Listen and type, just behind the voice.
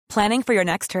Planning for your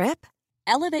next trip?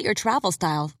 Elevate your travel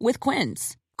style with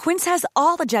Quince. Quince has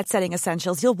all the jet-setting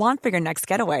essentials you'll want for your next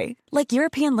getaway, like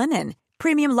European linen,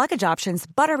 premium luggage options,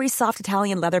 buttery soft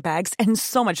Italian leather bags, and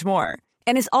so much more.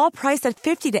 And is all priced at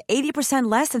 50 to 80%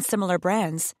 less than similar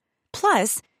brands.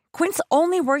 Plus, Quince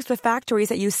only works with factories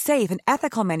that use safe and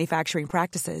ethical manufacturing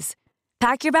practices.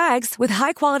 Pack your bags with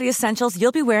high-quality essentials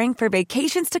you'll be wearing for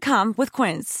vacations to come with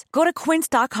Quince. Go to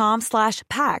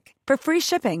quince.com/pack for free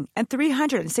shipping and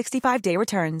 365-day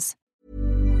returns.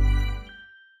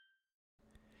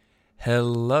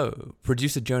 Hello,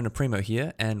 producer Jonah Primo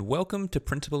here, and welcome to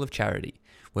Principle of Charity,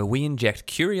 where we inject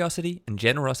curiosity and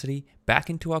generosity back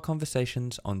into our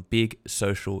conversations on big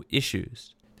social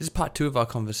issues. This is part 2 of our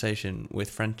conversation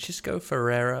with Francisco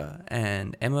Ferreira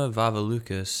and Emma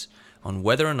Varvaloucas on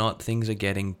whether or not things are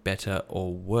getting better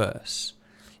or worse.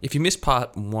 If you missed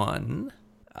part 1,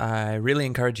 I really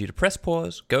encourage you to press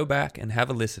pause, go back and have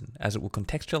a listen, as it will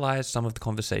contextualize some of the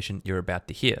conversation you're about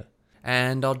to hear.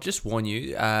 And I'll just warn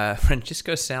you,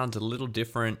 Francisco sounds a little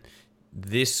different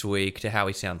this week to how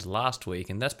he sounds last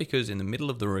week, and that's because in the middle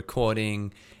of the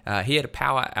recording, he had a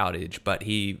power outage, but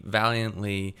he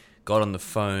valiantly got on the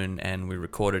phone and we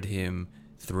recorded him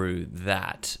through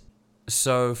that.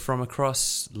 So from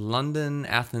across London,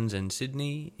 Athens, and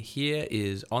Sydney, here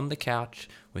is On the Couch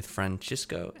with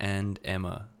Francisco and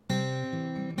Emma.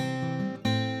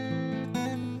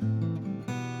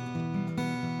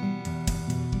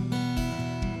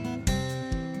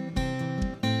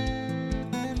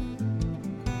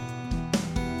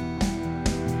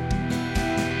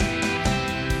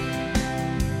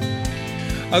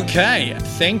 Okay,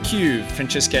 thank you,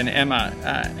 Francisca and Emma.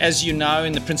 As you know,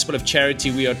 in the Principle of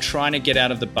Charity, we are trying to get out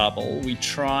of the bubble. We're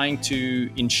trying to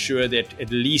ensure that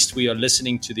at least we are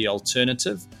listening to the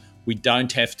alternative. We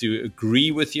don't have to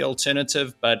agree with the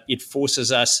alternative, but it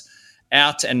forces us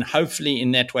out, and hopefully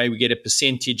in that way we get a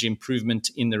percentage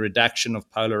improvement in the reduction of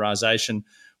polarization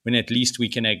when at least we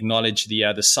can acknowledge the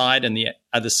other side and the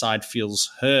other side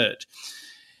feels heard.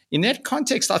 In that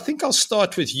context, I think I'll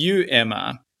start with you,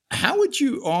 Emma. How would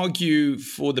you argue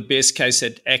for the best case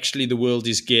that actually the world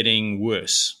is getting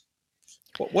worse?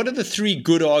 What are the 3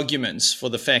 good arguments for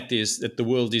the fact is that the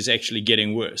world is actually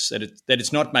getting worse, that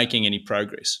it's not making any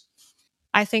progress?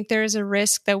 I think there is a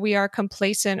risk that we are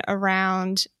complacent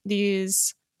around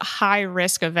these high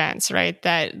risk events, right?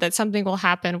 That something will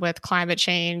happen with climate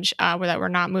change, where that we're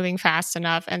not moving fast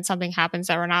enough, and something happens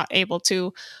that we're not able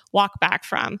to walk back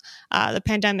from. The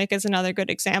pandemic is another good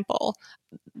example.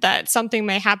 That something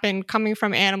may happen coming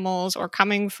from animals or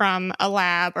coming from a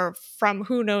lab or from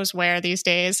who knows where these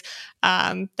days,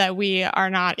 that we are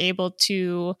not able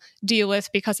to deal with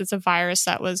because it's a virus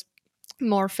that was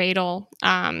more fatal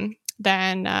than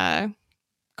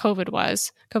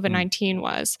COVID-19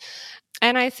 was.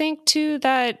 And I think, too,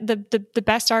 that the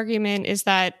best argument is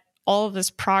that all of this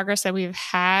progress that we've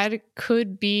had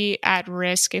could be at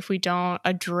risk if we don't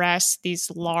address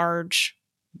these large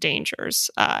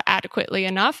dangers adequately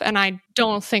enough. And I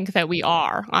don't think that we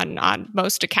are on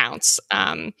most accounts.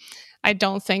 I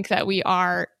don't think that we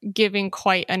are giving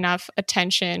quite enough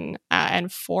attention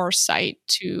and foresight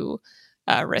to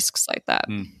risks like that.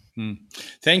 Mm-hmm.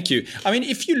 Thank you. I mean,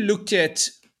 if you looked at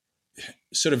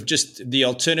sort of just the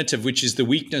alternative, which is the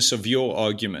weakness of your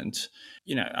argument,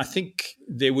 I think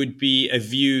there would be a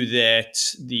view that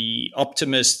the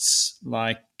optimists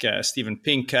like Steven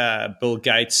Pinker, Bill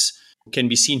Gates, can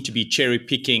be seen to be cherry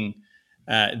picking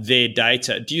their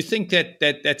data. Do you think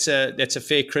that's a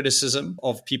fair criticism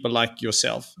of people like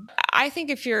yourself? I think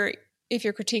if you're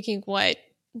critiquing what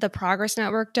the Progress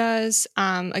Network does,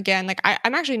 again, like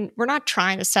we're not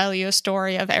trying to sell you a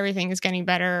story of everything is getting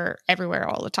better everywhere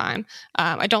all the time.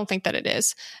 I don't think that it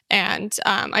is. And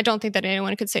I don't think that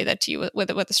anyone could say that to you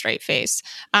with a straight face.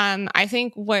 I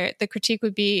think what the critique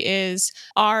would be is,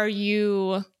 are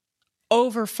you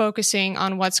over focusing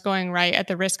on what's going right at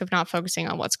the risk of not focusing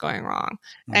on what's going wrong?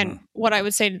 Mm-hmm. And what I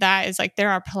would say to that is, like,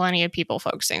 there are plenty of people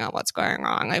focusing on what's going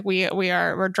wrong. Like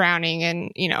we're drowning, and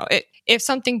if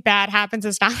something bad happens,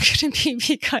 it's not going to be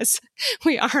because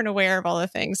we aren't aware of all the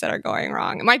things that are going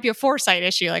wrong. It might be a foresight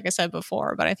issue, like I said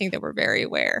before, but I think that we're very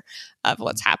aware of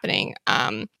what's happening.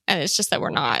 And it's just that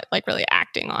we're not like really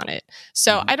acting on it.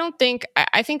 So mm-hmm.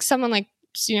 I think someone like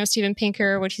Steven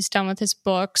Pinker, what he's done with his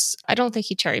books, I don't think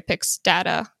he cherry picks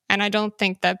data. And I don't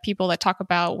think that people that talk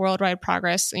about worldwide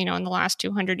progress, in the last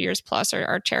 200 years plus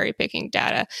are cherry picking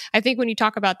data. I think when you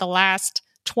talk about the last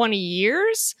 20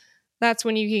 years, that's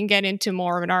when you can get into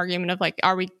more of an argument of like,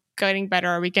 are we getting better?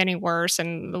 Are we getting worse?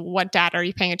 And what data are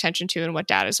you paying attention to and what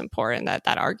data is important?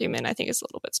 That argument, I think, is a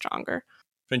little bit stronger.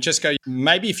 Francesca,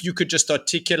 maybe if you could just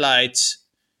articulate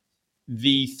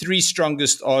the three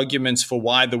strongest arguments for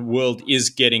why the world is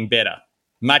getting better.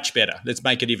 Much better. Let's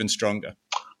make it even stronger.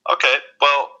 Okay.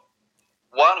 Well,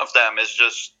 one of them is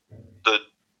just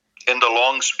in the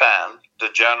long span, the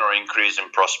general increase in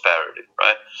prosperity,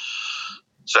 right?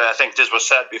 So I think this was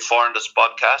said before in this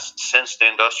podcast. Since the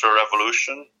Industrial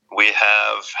Revolution, we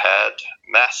have had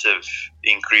massive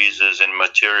increases in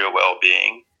material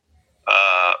well-being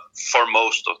for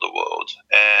most of the world.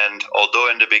 And although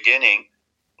in the beginning,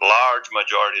 large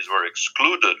majorities were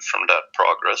excluded from that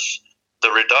progress, the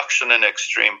reduction in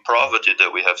extreme poverty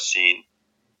that we have seen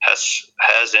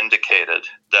has indicated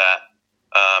that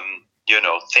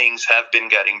things have been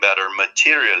getting better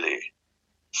materially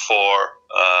for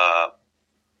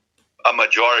a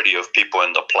majority of people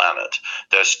in the planet.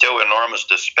 There's still enormous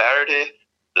disparity.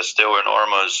 There's still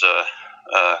enormous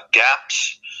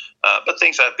gaps, but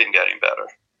things have been getting better.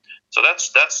 So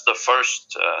that's the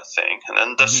first thing. And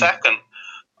then the second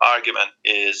argument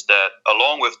is that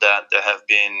along with that, there have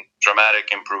been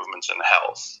dramatic improvements in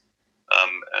health.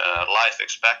 Life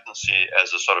expectancy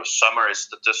as a sort of summary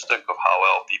statistic of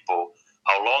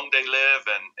how long they live,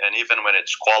 and even when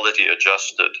it's quality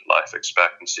adjusted, life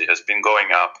expectancy has been going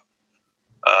up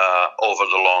over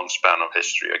the long span of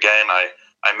history. Again,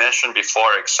 I mentioned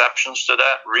before exceptions to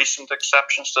that, recent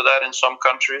exceptions to that in some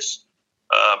countries,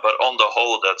 but on the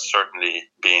whole, that's certainly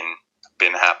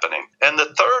been happening. And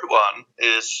the third one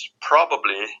is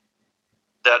probably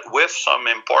that with some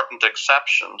important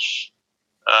exceptions,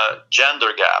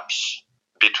 gender gaps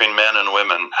between men and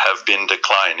women have been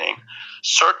declining,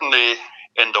 certainly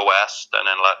in the West and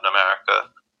in Latin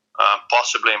America,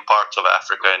 possibly in parts of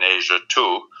Africa and Asia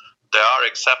too. There are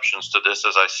exceptions to this,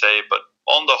 as I say, but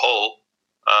on the whole,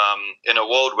 in a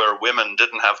world where women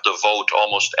didn't have to vote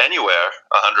almost anywhere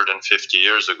 150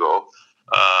 years ago,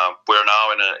 we're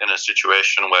now in a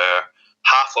situation where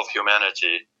half of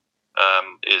humanity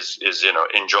is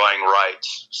enjoying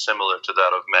rights similar to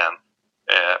that of men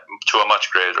to a much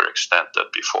greater extent than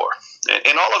before.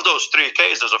 In all of those three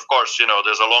cases, of course,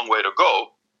 there's a long way to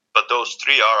go, but those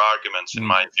three are arguments, in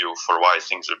my view, for why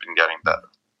things have been getting better.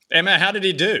 Emma, how did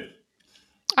he do?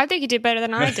 I think he did better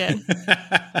than I did.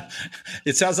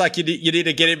 It sounds like you need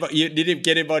to get him. You need to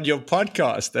get him on your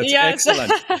podcast. That's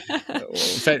excellent.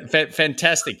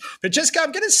 Fantastic. But Jessica,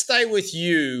 I'm going to stay with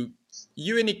you.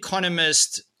 You an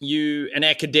economist, you an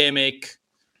academic.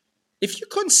 If you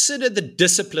consider the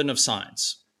discipline of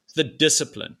science, the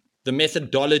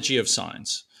methodology of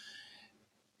science,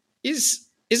 is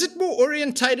it more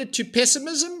orientated to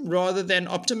pessimism rather than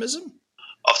optimism?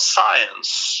 Of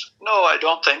science? No, I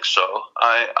don't think so.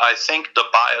 I think the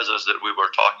biases that we were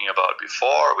talking about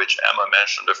before, which Emma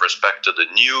mentioned with respect to the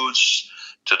news,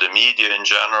 to the media in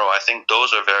general, I think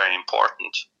those are very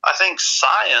important. I think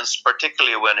science,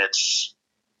 particularly when it's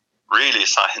really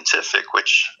scientific,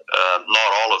 which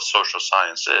not all of social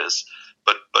science is,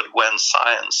 but when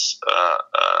science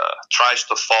tries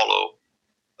to follow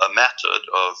a method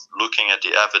of looking at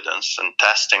the evidence and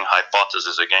testing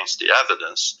hypotheses against the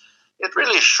evidence, it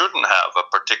really shouldn't have a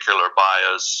particular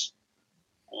bias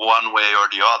one way or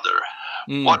the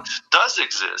other. What does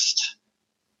exist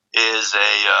is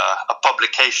a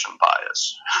publication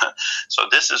bias. So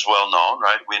this is well known,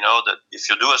 right? We know that if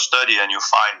you do a study and you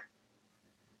find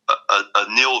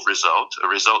a nil result, a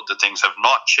result that things have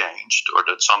not changed or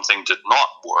that something did not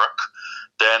work,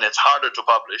 then it's harder to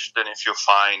publish than if you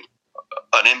find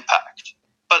an impact.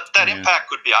 But that impact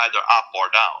could be either up or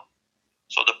down.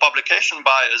 So the publication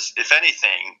bias, if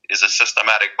anything, is a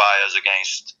systematic bias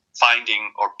against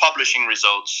finding or publishing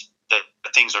results that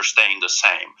things are staying the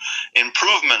same.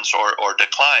 Improvements or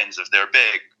declines, if they're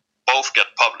big, both get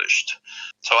published.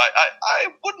 So I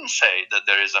wouldn't say that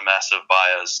there is a massive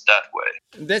bias that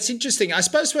way. That's interesting. I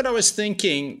suppose what I was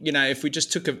thinking, if we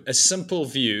just took a simple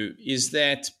view, is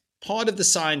that part of the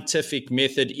scientific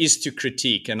method is to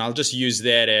critique. And I'll just use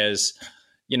that as,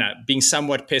 being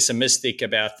somewhat pessimistic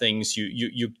about things.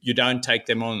 You don't take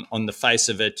them on the face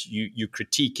of it. You're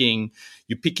critiquing,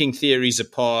 you're picking theories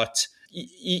apart.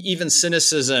 Even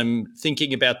cynicism,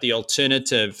 thinking about the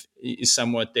alternative, is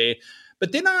somewhat there.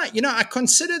 But then I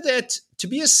consider that to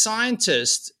be a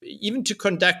scientist, even to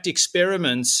conduct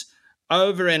experiments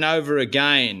over and over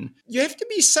again, you have to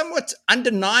be somewhat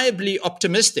undeniably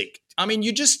optimistic. I mean,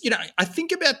 I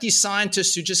think about these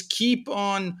scientists who just keep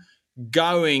on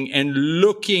going and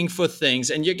looking for things.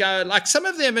 And you go, like, some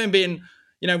of them have been,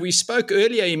 we spoke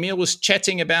earlier, Emil was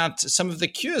chatting about some of the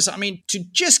cures. I mean, to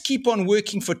just keep on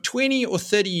working for 20 or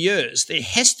 30 years, there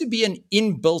has to be an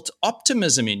inbuilt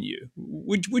optimism in you.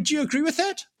 Would you agree with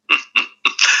that?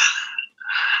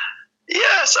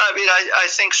 Yes, I mean, I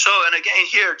think so. And again,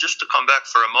 here, just to come back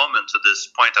for a moment to this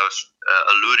point I was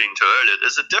alluding to earlier,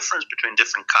 there's a difference between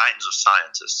different kinds of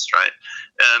scientists, right?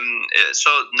 So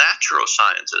natural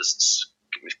scientists,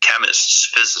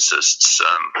 chemists, physicists,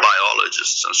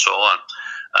 biologists, and so on,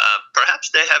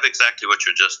 perhaps they have exactly what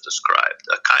you just described,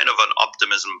 a kind of an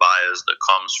optimism bias that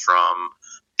comes from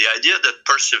the idea that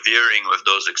persevering with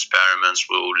those experiments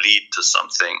will lead to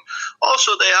something.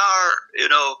 Also, they are,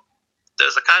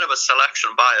 there's a kind of a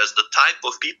selection bias. The type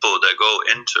of people that go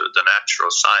into the natural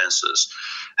sciences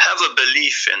have a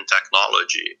belief in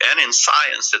technology and in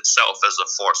science itself as a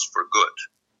force for good.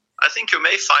 I think you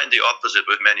may find the opposite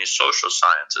with many social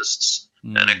scientists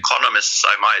and economists.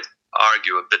 I might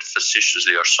argue a bit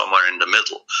facetiously are somewhere in the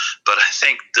middle. But I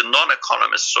think the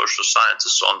non-economist social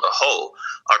scientists on the whole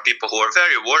are people who are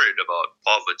very worried about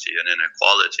poverty and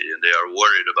inequality, and they are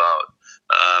worried about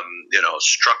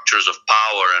structures of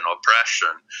power and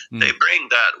oppression. They bring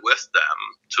that with them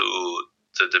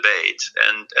to debate,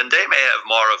 and they may have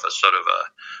more of a sort of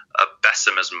a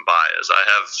pessimism bias. I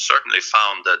have certainly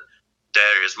found that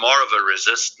there is more of a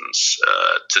resistance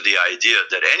to the idea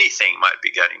that anything might be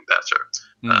getting better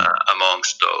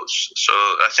amongst those. So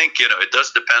I think, it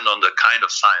does depend on the kind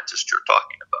of scientist you're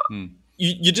talking about.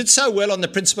 You did so well on the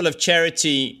principle of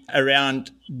charity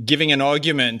around giving an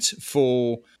argument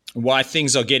for why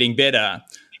things are getting better.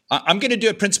 I'm going to do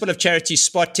a principle of charity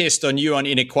spot test on you on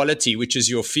inequality, which is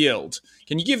your field.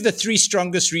 Can you give the 3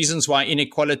 strongest reasons why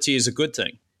inequality is a good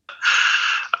thing?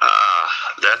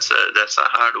 That's a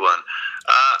hard one.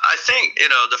 I think,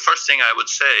 the first thing I would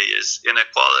say is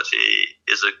inequality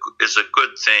is a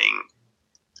good thing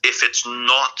if it's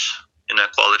not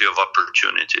inequality of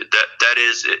opportunity. That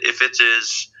is, if it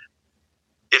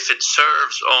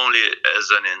serves only as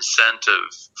an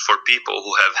incentive for people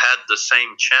who have had the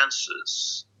same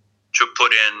chances to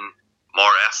put in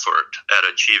more effort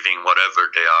at achieving whatever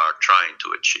they are trying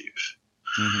to achieve.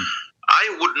 Mm-hmm.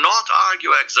 I would not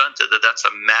argue ex ante that that's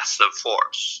a massive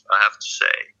force. I have to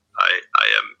say, I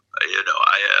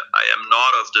am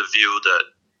not of the view that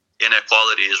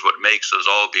inequality is what makes us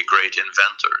all be great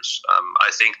inventors.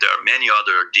 I think there are many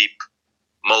other deep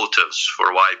motives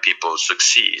for why people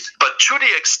succeed. But to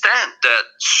the extent that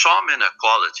some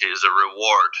inequality is a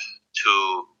reward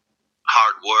to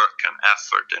hard work and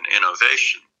effort and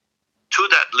innovation, to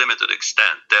that limited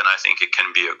extent, then I think it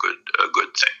can be a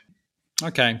good thing.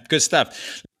 Okay, good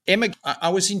stuff. Emma, I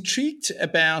was intrigued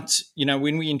about,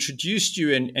 when we introduced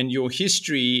you and your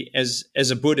history as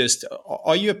a Buddhist.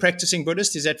 Are you a practicing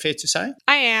Buddhist? Is that fair to say?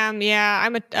 I am, yeah.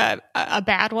 I'm a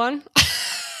bad one.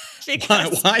 Why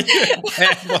are you a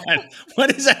bad one?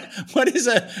 What is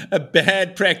a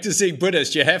bad practicing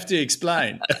Buddhist? You have to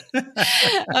explain.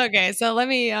 Okay, so let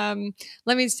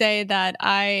me say that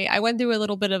I went through a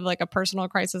little bit of like a personal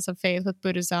crisis of faith with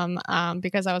Buddhism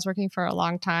because I was working for a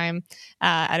long time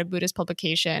at a Buddhist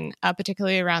publication,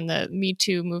 particularly around the Me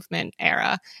Too movement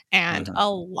era, and a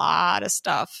lot of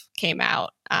stuff came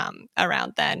out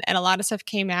around then, and a lot of stuff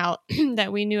came out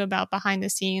that we knew about behind the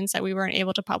scenes that we weren't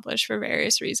able to publish for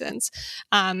various reasons,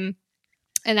 and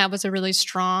that was a really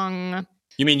strong.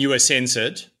 You mean you were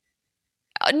censored?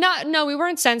 No, we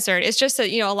weren't censored. It's just that,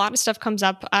 a lot of stuff comes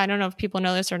up. I don't know if people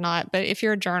know this or not, but if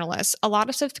you're a journalist, a lot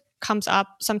of stuff comes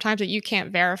up sometimes that you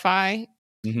can't verify.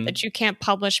 Mm-hmm. That you can't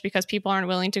publish because people aren't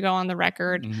willing to go on the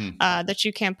record, that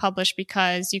you can't publish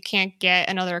because you can't get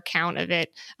another account of it.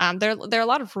 There are a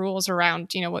lot of rules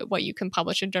around, what you can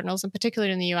publish in journalism,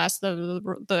 particularly in the US.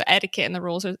 The etiquette and the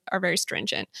rules are very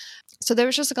stringent. So there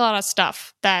was just a lot of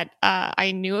stuff that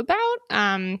I knew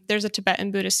about. There's a Tibetan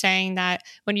Buddhist saying that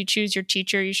when you choose your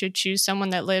teacher, you should choose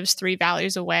someone that lives 3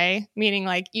 values away, meaning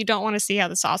like you don't want to see how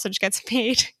the sausage gets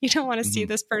made. You don't want to see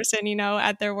this person,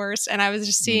 at their worst. And I was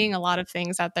just seeing a lot of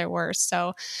things at their worst.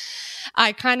 So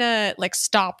I kind of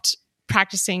stopped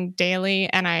practicing daily,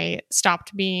 and I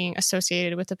stopped being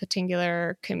associated with a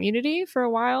particular community for a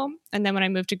while. And then when I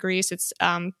moved to Greece, it's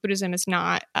Buddhism is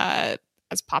not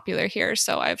as popular here,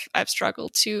 so I've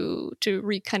struggled to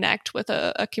reconnect with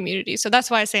a community. So that's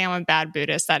why I say I'm a bad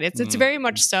Buddhist. That it's very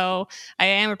much so. I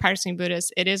am a practicing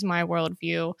Buddhist. It is my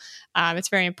worldview. It's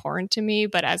very important to me.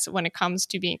 But when it comes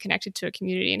to being connected to a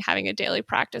community and having a daily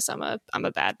practice, I'm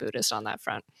a bad Buddhist on that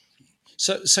front.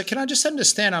 So can I just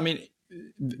understand? I mean,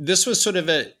 this was sort of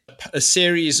a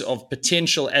series of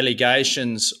potential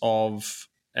allegations of.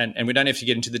 And we don't have to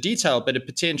get into the detail, but a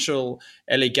potential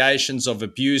allegations of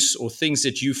abuse or things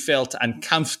that you felt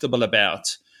uncomfortable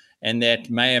about and that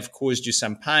may have caused you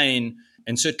some pain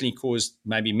and certainly caused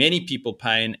maybe many people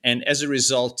pain. And as a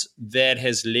result, that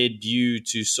has led you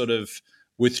to sort of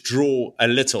withdraw a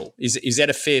little. Is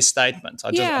that a fair statement?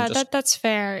 That's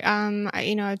fair.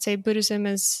 I'd say Buddhism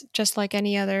is just like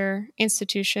any other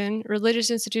institution, religious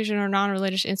institution or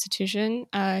non-religious institution.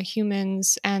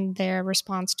 Humans and their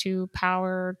response to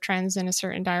power trends in a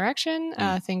certain direction.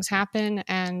 Things happen,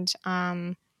 and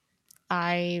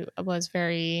I was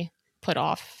very put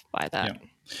off by that. Yeah.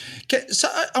 Okay, so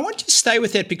I want to stay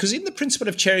with that, because in the Principle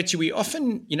of Charity, we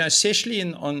often, especially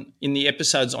in the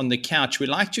episodes on the couch, we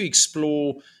like to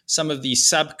explore some of the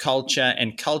subculture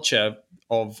and culture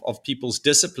of people's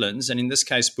disciplines, and in this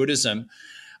case, Buddhism.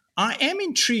 I am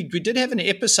intrigued. We did have an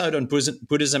episode on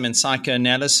Buddhism and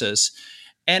psychoanalysis,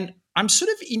 and I'm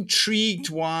sort of intrigued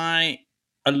why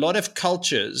a lot of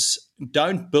cultures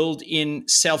don't build in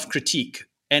self-critique.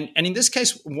 And in this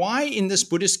case, why in this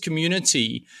Buddhist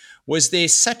community was there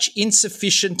such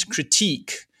insufficient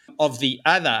critique of the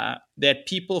other that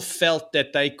people felt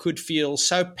that they could feel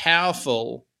so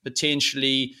powerful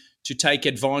potentially to take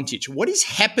advantage? What is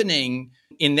happening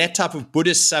in that type of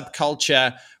Buddhist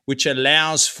subculture which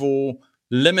allows for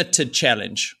limited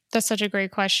challenge? That's such a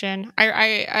great question.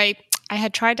 I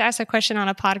had tried to ask a question on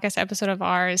a podcast episode of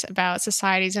ours about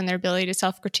societies and their ability to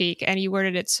self-critique, and you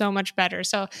worded it so much better.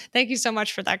 So thank you so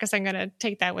much for that, because I'm going to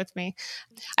take that with me.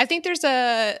 I think there's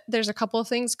a couple of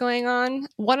things going on.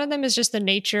 One of them is just the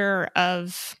nature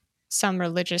of some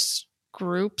religious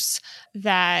groups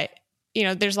that,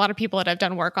 there's a lot of people that have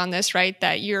done work on this, right?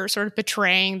 That you're sort of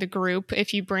betraying the group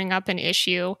if you bring up an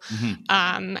issue. Mm-hmm.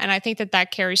 And I think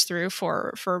that carries through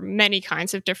for many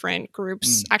kinds of different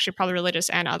groups, actually probably religious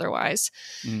and otherwise.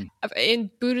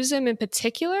 In Buddhism in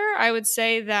particular, I would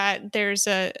say that there's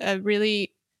a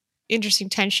really interesting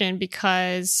tension,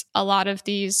 because a lot of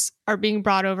these are being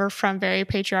brought over from very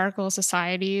patriarchal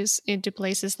societies into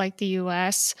places like the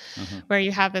US, where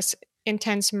you have this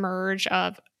intense merge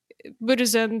of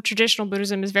Buddhism. Traditional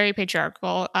Buddhism is very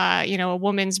patriarchal. A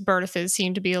woman's birth is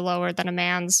seen to be lower than a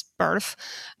man's birth,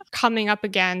 coming up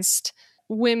against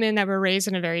women that were raised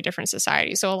in a very different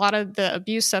society. So a lot of the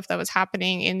abuse stuff that was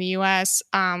happening in the US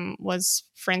was,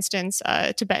 for instance,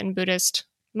 a Tibetan Buddhist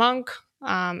monk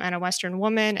and a Western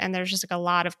woman, and there's just like a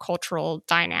lot of cultural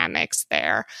dynamics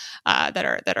there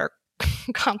that are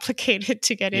complicated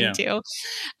to get into.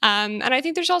 And I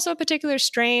think there's also a particular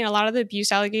strain, a lot of the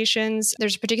abuse allegations,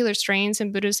 there's particular strains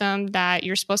in Buddhism that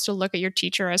you're supposed to look at your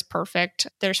teacher as perfect.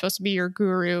 They're supposed to be your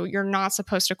guru. You're not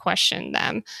supposed to question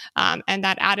them. And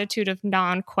that attitude of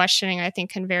non-questioning, I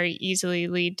think, can very easily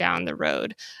lead down the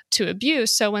road to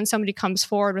abuse. So when somebody comes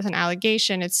forward with an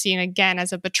allegation, it's seen again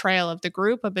as a betrayal of the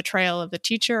group, a betrayal of the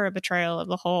teacher, a betrayal of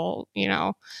the whole,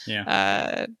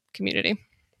 community.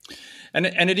 And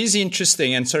it is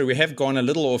interesting, and sorry, we have gone a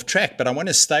little off track, but I want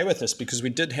to stay with this because we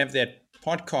did have that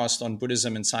podcast on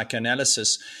Buddhism and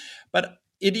psychoanalysis. But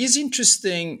it is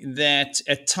interesting that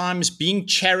at times being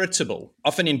charitable,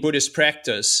 often in Buddhist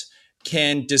practice,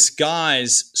 can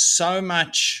disguise so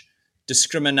much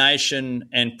discrimination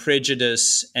and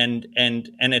prejudice and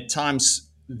at times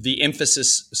the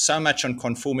emphasis so much on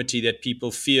conformity that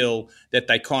people feel that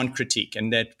they can't critique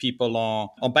and that people are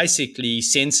basically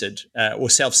censored or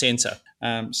self-censor.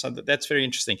 So that's very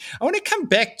interesting. I want to come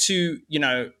back to,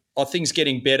 are things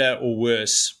getting better or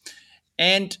worse?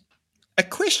 And a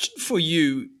question for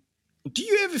you, do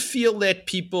you ever feel that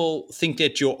people think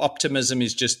that your optimism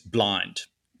is just blind?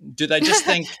 Do they just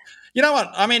think... You know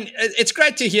what? I mean, it's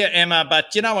great to hear Emma,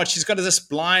 but you know what? She's got this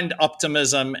blind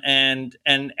optimism, and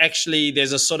actually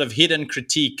there's a sort of hidden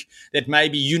critique that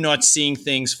maybe you're not seeing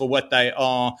things for what they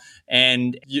are,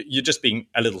 and you're just being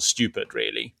a little stupid,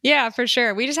 really. Yeah, for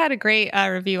sure. We just had a great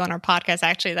review on our podcast,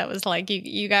 actually, that was like,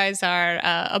 you guys are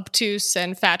obtuse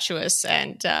and fatuous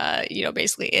and,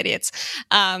 basically idiots.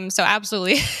 So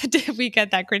absolutely, did we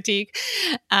get that critique?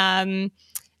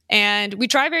 And we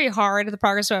try very hard at the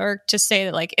Progress Network to say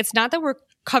that, like, it's not that we're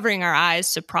covering our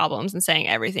eyes to problems and saying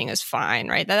everything is fine,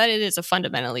 right? That it is a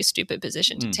fundamentally stupid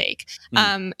position to take.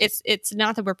 It's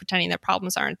not that we're pretending that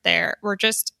problems aren't there. We're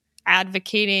just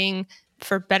advocating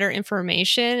for better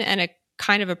information and a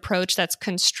kind of approach that's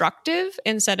constructive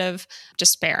instead of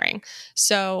despairing.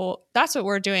 So that's what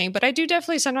we're doing. But I do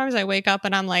definitely, sometimes I wake up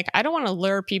and I'm like, I don't want to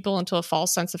lure people into a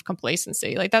false sense of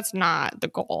complacency. Like, that's not the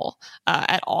goal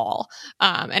at all.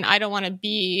 And I don't want to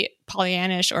be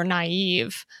Pollyannish or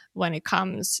naive when it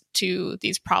comes to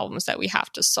these problems that we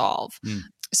have to solve.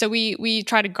 So we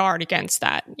try to guard against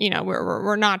that.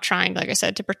 We're not trying, like I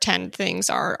said, to pretend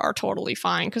things are totally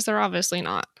fine, because they're obviously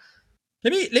not.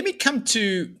 Let me come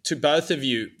to both of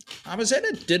you. I was at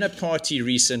a dinner party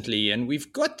recently, and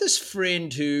we've got this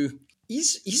friend who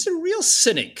he's a real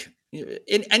cynic,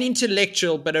 an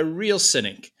intellectual, but a real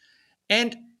cynic.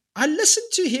 And I listen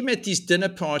to him at these dinner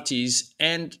parties,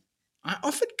 and I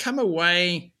often come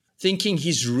away thinking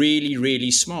he's really,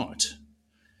 really smart.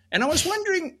 And I was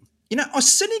wondering, are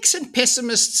cynics and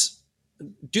pessimists,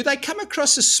 do they come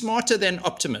across as smarter than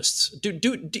optimists?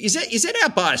 Is that our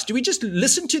bias? Do we just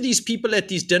listen to these people at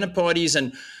these dinner parties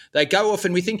and they go off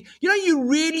and we think, you're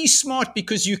really smart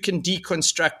because you can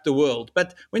deconstruct the world.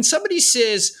 But when somebody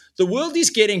says the world is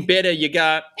getting better, you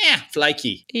go,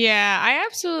 flaky. Yeah, I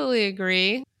absolutely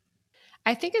agree.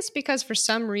 I think it's because for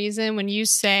some reason, when you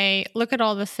say, look at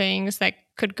all the things that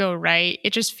could go right,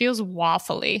 it just feels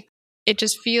waffly. It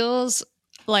just feels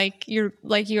like you're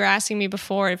asking me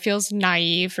before. It feels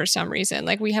naive for some reason.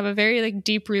 Like we have a very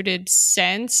deep-rooted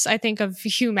sense, I think, of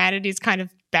humanity's kind of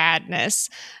badness,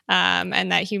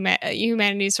 and that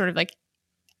humanity's sort of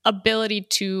ability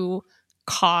to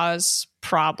cause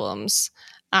problems,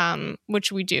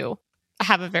 which we do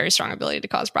have a very strong ability to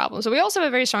cause problems. But we also have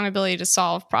a very strong ability to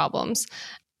solve problems.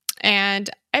 And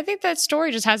I think that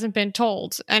story just hasn't been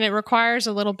told, and it requires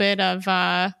a little bit of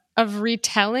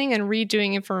retelling and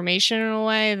redoing information in a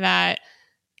way that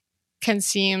can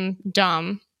seem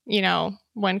dumb,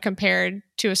 when compared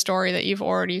to a story that you've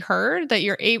already heard. That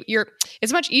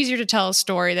it's much easier to tell a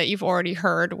story that you've already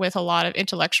heard with a lot of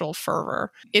intellectual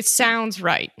fervor. It sounds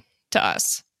right to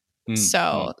us.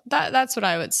 So that's what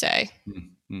I would say.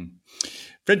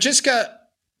 Francesca,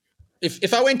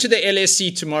 if I went to the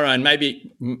LSE tomorrow, and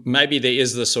maybe there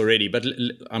is this already, but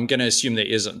I'm going to assume there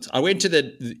isn't. I went to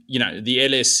the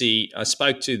LSE. I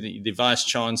spoke to the vice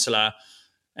chancellor,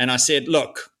 and I said,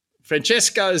 "Look,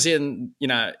 Francesco is in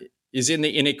the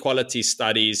inequality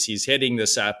studies. He's heading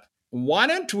this up. Why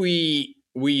don't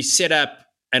we set up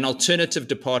an alternative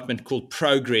department called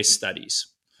Progress Studies,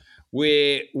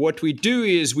 where what we do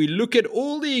is we look at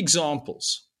all the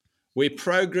examples where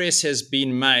progress has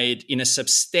been made in a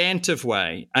substantive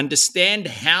way, understand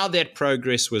how that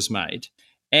progress was made,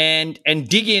 and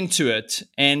dig into it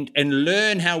and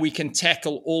learn how we can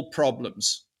tackle all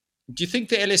problems." Do you think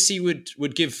the LSE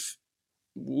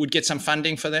would get some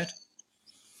funding for that?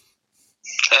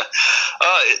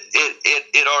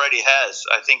 It already has.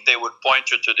 I think they would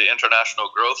point you to the International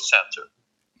Growth Center,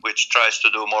 which tries to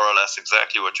do more or less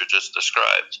exactly what you just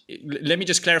described. Let me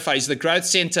just clarify. Is the Growth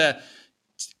Center,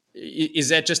 is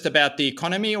that just about the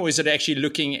economy, or is it actually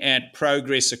looking at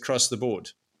progress across the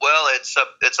board? Well, it's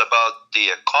about the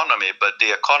economy, but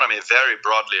the economy very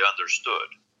broadly understood.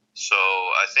 So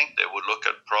I think they would look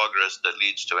at progress that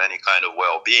leads to any kind of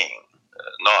well-being,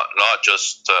 not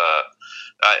just.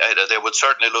 They would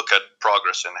certainly look at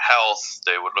progress in health.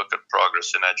 They would look at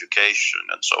progress in education,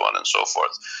 and so on and so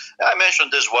forth. I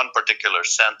mentioned this one particular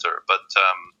center, but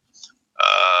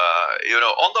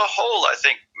on the whole, I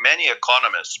think many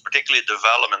economists, particularly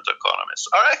development economists,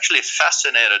 are actually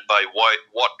fascinated by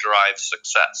what drives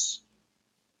success,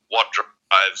 what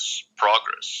drives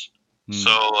progress. So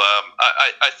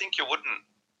I think you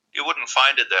wouldn't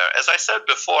find it there. As I said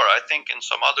before, I think in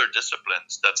some other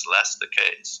disciplines that's less the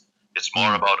case. It's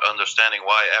more about understanding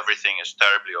why everything is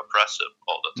terribly oppressive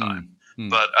all the time.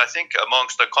 But I think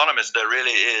amongst economists there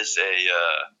really is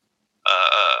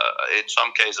in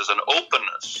some cases an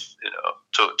openness,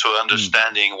 to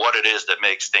understanding what it is that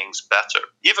makes things better,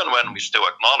 even when we still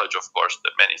acknowledge, of course,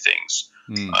 that many things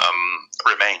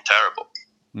remain terrible.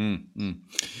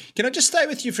 Can I just stay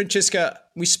with you, Francesca?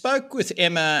 We spoke with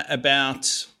Emma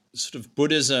about sort of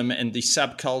Buddhism and the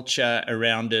subculture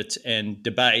around it and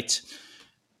debate.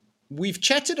 We've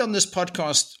chatted on this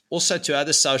podcast also to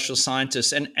other social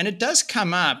scientists, and it does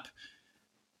come up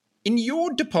in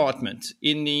your department,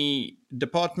 in the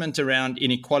department around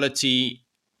inequality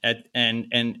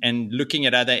and looking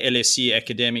at other LSE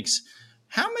academics.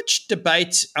 How much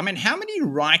debate, how many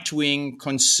right-wing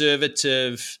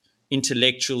conservative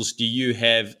intellectuals do you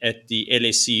have at the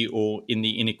LSE or in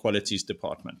the inequalities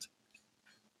department?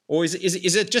 Or is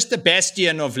it just a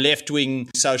bastion of left-wing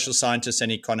social scientists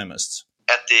and economists?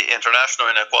 At the International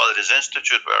Inequalities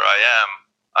Institute, where I am,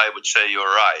 I would say you're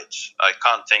right. I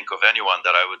can't think of anyone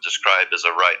that I would describe as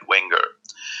a right-winger.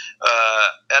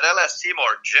 At LSE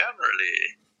more generally,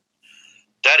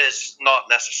 that is not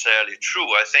necessarily true.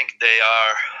 I think they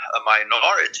are a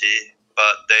minority,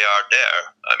 but they are there.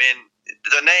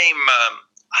 The name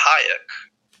Hayek,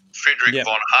 Friedrich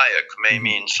von Hayek, may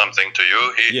mean something to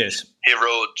you. He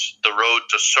wrote The Road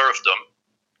to Serfdom,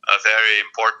 a very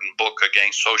important book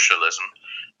against socialism.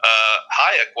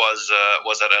 Hayek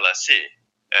was at LSE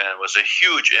and was a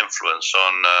huge influence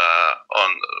on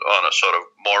a sort of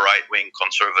more right-wing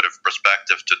conservative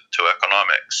perspective to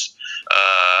economics.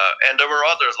 And there were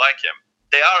others like him.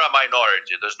 they are a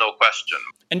minority. There's no question.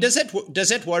 And does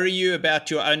that worry you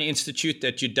about your own institute,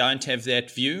 that you don't have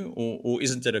that view, or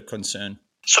isn't it a concern?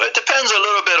 So it depends a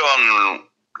little bit on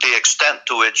the extent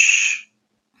to which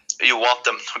you want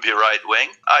them to be right-wing.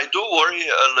 I do worry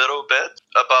a little bit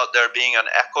about there being an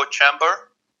echo chamber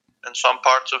in some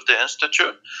parts of the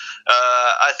institute.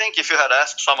 I think if you had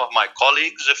asked some of my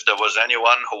colleagues if there was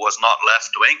anyone who was not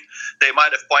left-wing, they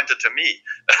might have pointed to me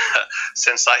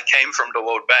since I came from the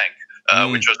World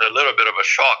Bank, which was a little bit of a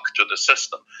shock to the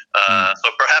system. So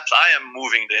perhaps I am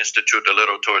moving the institute a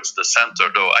little towards the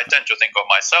center, though I tend to think of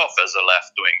myself as a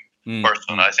left-wing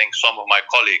person. I think some of my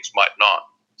colleagues might not.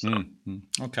 So.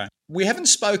 Okay. We haven't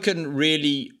spoken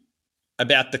really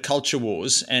about the culture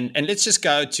wars, and let's just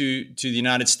go to the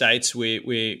United States, where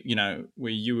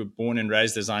you were born and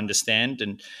raised, as I understand.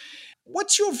 And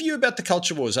what's your view about the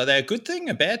culture wars? Are they a good thing,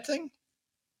 a bad thing?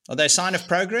 Are they a sign of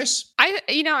progress?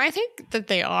 I think that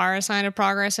they are a sign of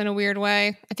progress in a weird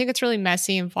way. I think it's really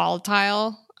messy and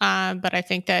volatile, but I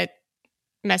think that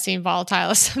messy and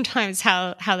volatile is sometimes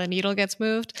how the needle gets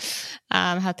moved,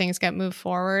 how things get moved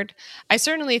forward. I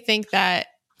certainly think that,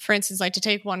 for instance, like to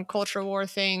take one culture war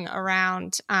thing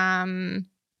around,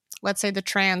 let's say the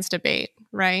trans debate,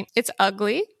 right? It's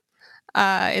ugly.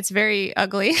 It's very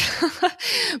ugly,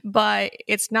 but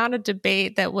it's not a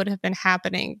debate that would have been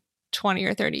happening 20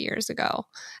 or 30 years ago.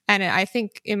 And I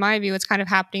think, in my view, it's kind of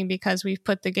happening because we've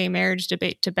put the gay marriage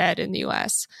debate to bed in the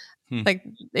US. Like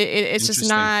it's just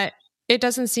not, it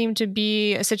doesn't seem to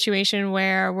be a situation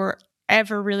where we're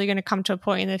ever really going to come to a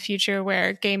point in the future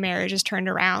where gay marriage is turned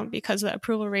around, because the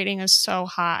approval rating is so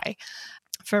high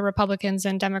for Republicans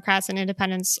and Democrats and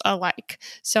independents alike.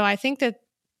 So I think that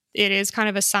it is kind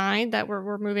of a sign that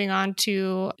we're moving on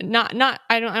to not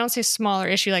I don't say smaller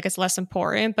issue like it's less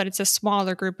important, but it's a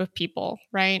smaller group of people,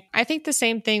 right? I think the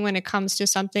same thing when it comes to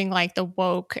something like the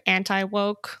woke,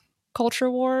 anti-woke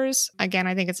culture wars. Again,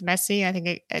 I think it's messy. I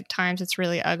think at times it's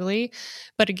really ugly.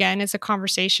 But again, it's a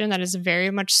conversation that is very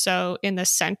much so in the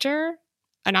center,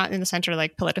 not in the center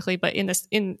like politically, but in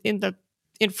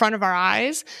front of our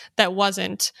eyes, that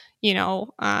wasn't,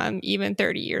 even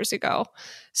 30 years ago.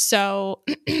 So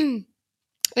in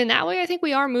that way, I think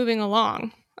we are moving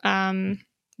along,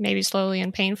 maybe slowly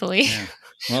and painfully. Yeah.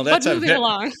 Well, that's but moving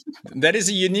along. That is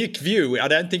a unique view. I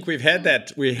don't think we've had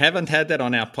that. We haven't had that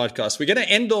on our podcast. We're going to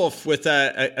end off with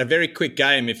a very quick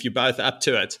game, if you're both up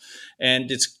to it,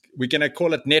 and we're going to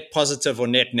call it net positive or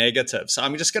net negative. So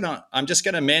I'm just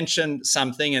going to mention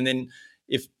something, and then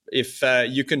if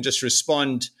you can just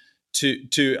respond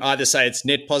to either say it's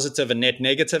net positive and net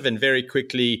negative, and very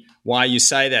quickly why you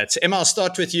say that. So Emma, I'll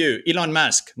start with you. Elon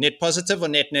Musk, net positive or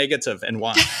net negative, and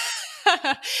why?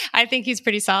 I think he's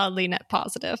pretty solidly net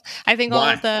positive. I think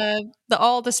why?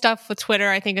 all the stuff with Twitter,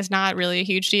 I think, is not really a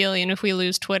huge deal. And if we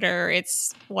lose Twitter,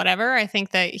 it's whatever. I think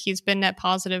that he's been net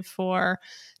positive for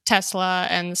Tesla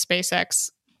and SpaceX.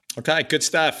 Okay, good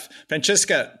stuff.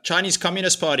 Francesca, Chinese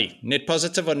Communist Party, net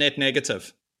positive or net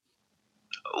negative?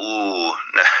 Ooh,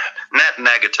 net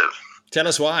negative. Tell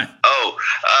us why.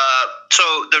 So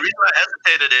the reason I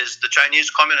hesitated is the Chinese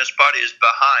Communist Party is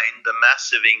behind the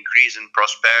massive increase in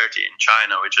prosperity in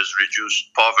China, which has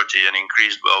reduced poverty and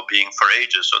increased well-being for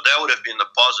ages. So that would have been the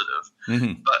positive.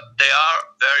 But they are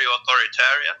very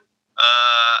authoritarian,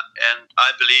 and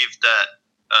I believe that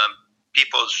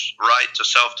people's right to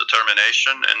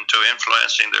self-determination and to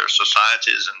influencing their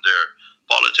societies and their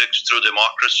politics through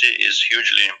democracy is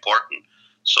hugely important.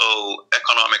 So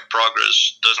economic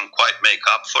progress doesn't quite make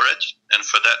up for it, and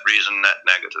for that reason, net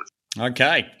negative.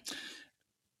 Okay.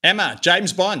 Emma,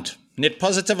 James Bond, net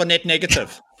positive or net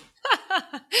negative?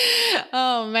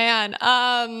 Oh, man.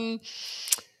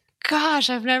 Gosh,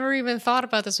 I've never even thought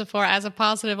about this before as a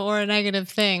positive or a negative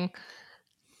thing.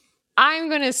 I'm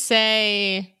going to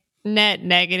say net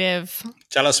negative.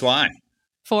 Tell us why.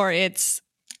 For its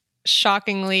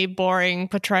shockingly boring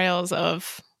portrayals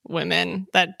of women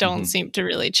that don't seem to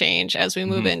really change as we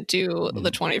move into the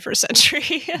 21st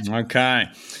century. Okay.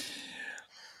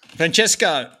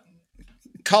 Francesca,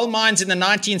 coal mines in the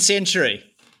 19th century.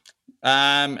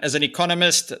 As an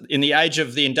economist in the age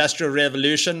of the Industrial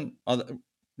Revolution,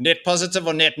 net positive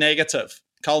or net negative?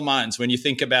 Coal mines, when you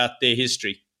think about their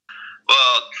history.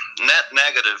 Well, net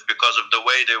negative because of the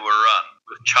way they were run,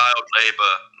 with child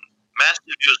labor, massive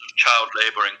use of child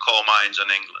labor in coal mines in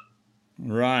England.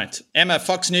 Right. Emma,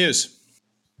 Fox News.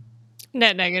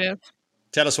 Net negative.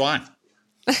 Tell us why.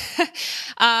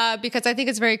 Because I think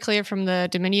it's very clear from the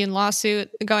Dominion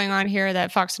lawsuit going on here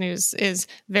that Fox News is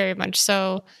very much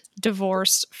so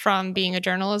divorced from being a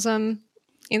journalism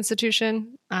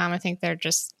institution. I think they're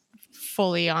just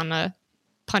fully on a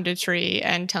punditry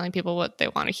and telling people what they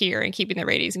want to hear and keeping the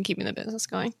ratings and keeping the business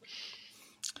going.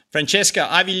 Francesca,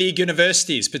 Ivy League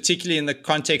universities, particularly in the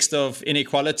context of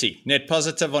inequality, net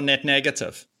positive or net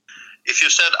negative? If you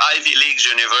said Ivy League's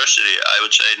university, I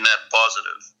would say net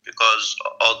positive, because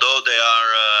although they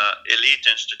are elite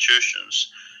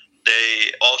institutions,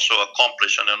 they also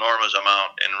accomplish an enormous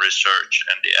amount in research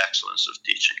and the excellence of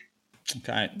teaching.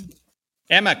 Okay.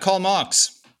 Emma, Karl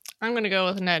Marx. I'm going to go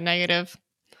with net negative.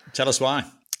 Tell us why.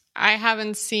 I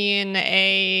haven't seen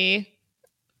a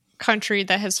country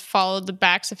that has followed the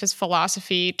backs of his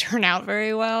philosophy turn out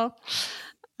very well.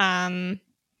 And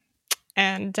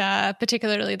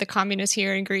particularly the communists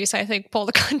here in Greece, I think, pull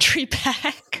the country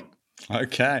back.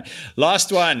 Okay.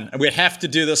 Last one. We have to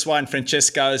do this one,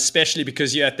 Francesco, especially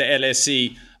because you're at the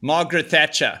LSE. Margaret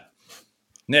Thatcher.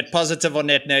 Net positive or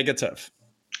net negative?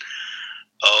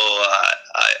 Oh,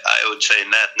 I would say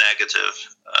net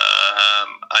negative.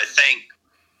 I think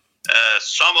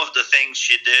some of the things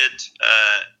she did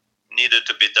needed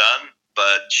to be done,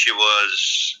 but she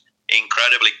was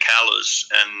incredibly callous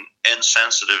and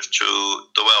insensitive to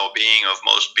the well-being of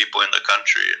most people in the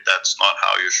country. That's not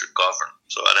how you should govern.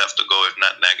 So I'd have to go with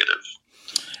net negative.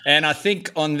 And I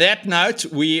think on that note,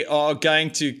 we are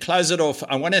going to close it off.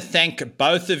 I want to thank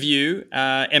both of you,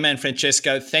 Emma and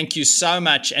Francesco. Thank you so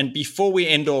much. And before we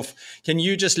end off, can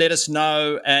you just let us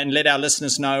know and let our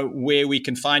listeners know where we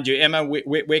can find you? Emma,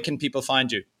 where can people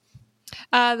find you?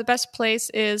 The best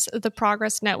place is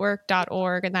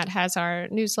theprogressnetwork.org, and that has our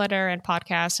newsletter and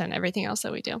podcast and everything else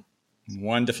that we do.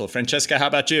 Wonderful. Francesca, how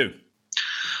about you?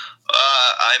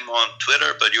 I'm on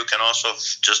Twitter, but you can also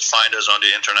just find us on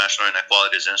the International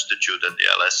Inequalities Institute at the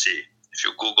LSE. If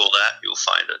you Google that, you'll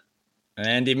find it.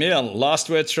 And Emil, last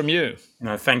words from you.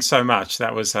 No, thanks so much.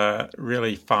 That was a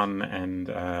really fun and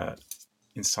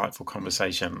insightful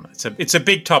conversation. It's a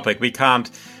big topic. We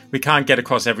can't get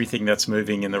across everything that's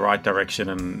moving in the right direction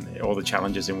and all the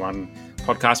challenges in one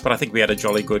podcast, but I think we had a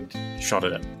jolly good shot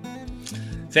at it.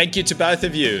 Thank you to both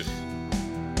of you.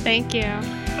 Thank you.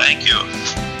 Thank you.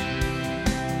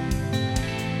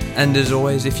 And as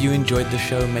always, if you enjoyed the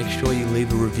show, make sure you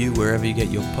leave a review wherever you get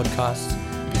your podcasts,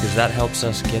 because that helps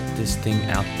us get this thing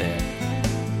out there.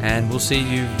 And we'll see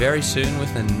you very soon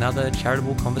with another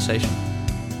charitable conversation.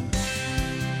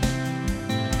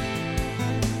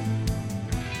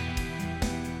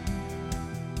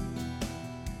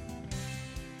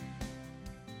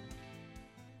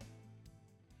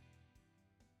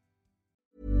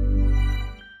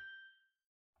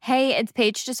 Hey, it's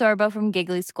Paige DeSorbo from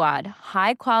Giggly Squad.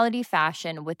 High quality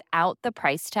fashion without the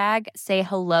price tag. Say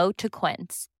hello to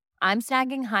Quince. I'm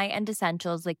snagging high-end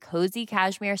essentials like cozy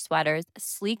cashmere sweaters,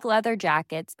 sleek leather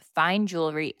jackets, fine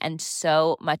jewelry, and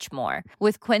so much more.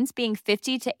 With Quince being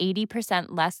 50 to 80%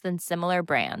 less than similar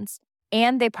brands.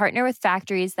 And they partner with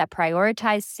factories that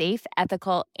prioritize safe,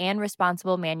 ethical, and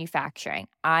responsible manufacturing.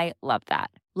 I love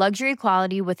that. Luxury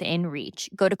quality within reach.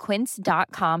 Go to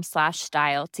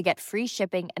quince.com/style to get free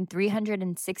shipping and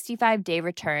 365-day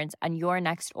returns on your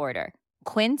next order.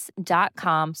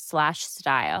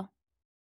 Quince.com/style.